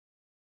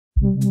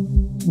All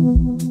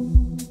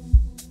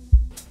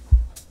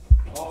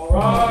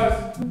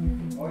rise.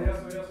 Oh yes,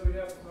 oh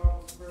yes,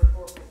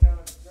 oh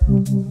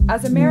yes.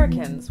 As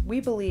Americans,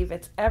 we believe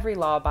it's every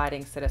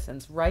law-abiding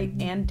citizen's right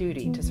and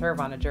duty to serve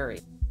on a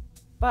jury.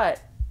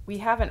 But we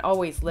haven't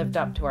always lived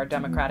up to our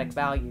democratic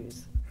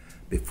values.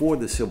 Before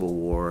the Civil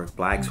War,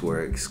 blacks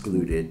were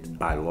excluded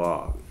by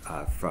law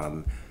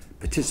from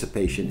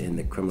participation in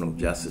the criminal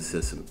justice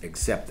system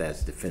except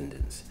as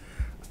defendants.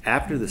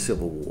 After the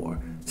Civil War,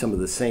 some of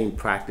the same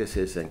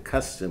practices and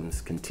customs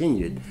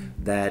continued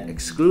that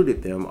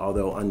excluded them,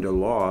 although under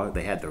law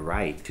they had the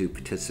right to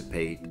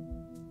participate.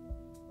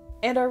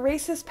 And our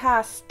racist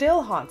past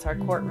still haunts our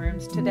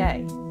courtrooms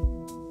today.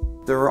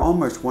 There are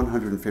almost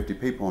 150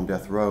 people on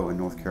death row in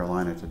North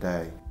Carolina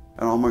today,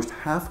 and almost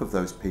half of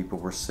those people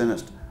were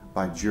sentenced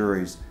by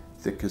juries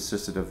that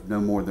consisted of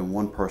no more than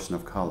one person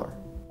of color.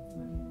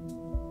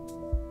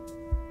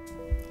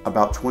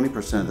 About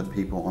 20% of the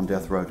people on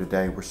death row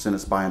today were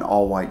sentenced by an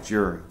all-white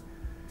jury.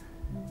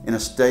 In a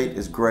state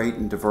as great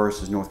and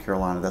diverse as North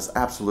Carolina, that's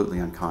absolutely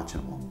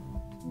unconscionable.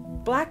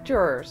 Black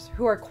jurors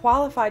who are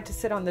qualified to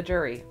sit on the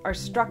jury are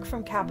struck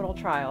from capital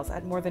trials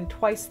at more than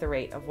twice the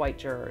rate of white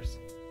jurors.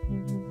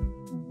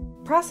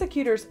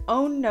 Prosecutors'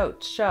 own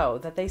notes show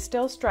that they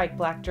still strike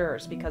black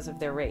jurors because of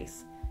their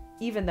race,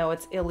 even though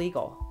it's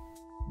illegal.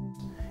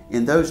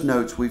 In those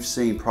notes, we've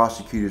seen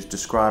prosecutors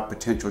describe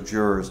potential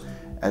jurors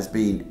as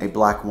being a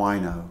black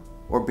wino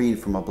or being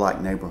from a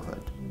black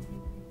neighborhood.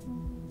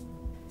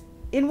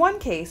 In one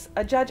case,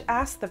 a judge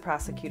asked the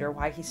prosecutor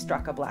why he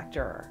struck a black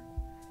juror.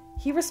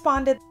 He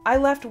responded, "I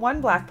left one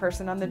black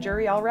person on the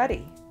jury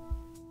already."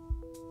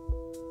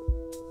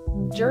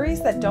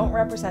 Juries that don't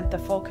represent the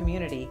full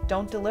community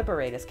don't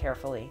deliberate as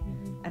carefully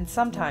and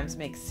sometimes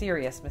make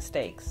serious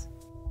mistakes.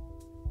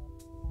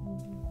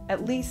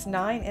 At least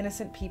 9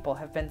 innocent people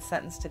have been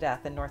sentenced to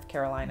death in North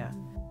Carolina.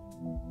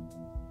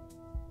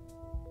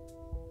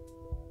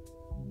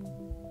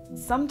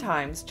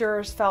 Sometimes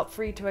jurors felt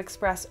free to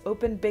express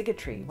open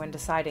bigotry when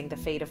deciding the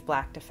fate of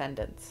black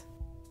defendants.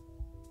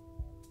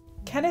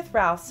 Kenneth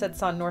Rouse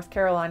sits on North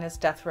Carolina's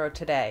death row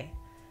today.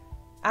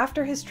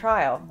 After his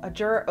trial, a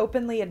juror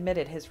openly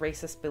admitted his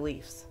racist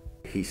beliefs.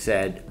 He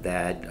said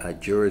that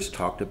jurors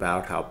talked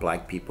about how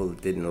black people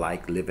didn't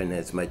like living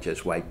as much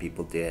as white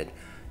people did.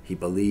 He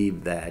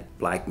believed that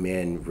black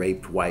men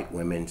raped white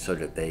women so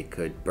that they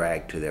could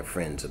brag to their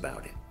friends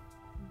about it.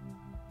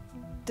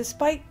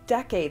 Despite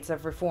decades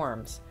of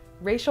reforms,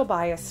 racial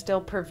bias still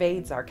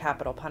pervades our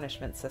capital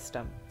punishment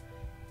system.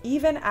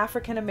 Even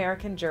African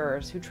American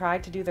jurors who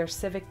tried to do their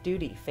civic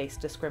duty face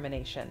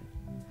discrimination.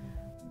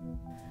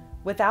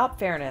 Without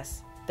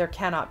fairness, there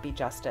cannot be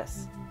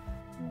justice.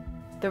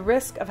 The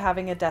risk of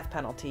having a death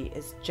penalty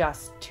is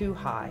just too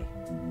high.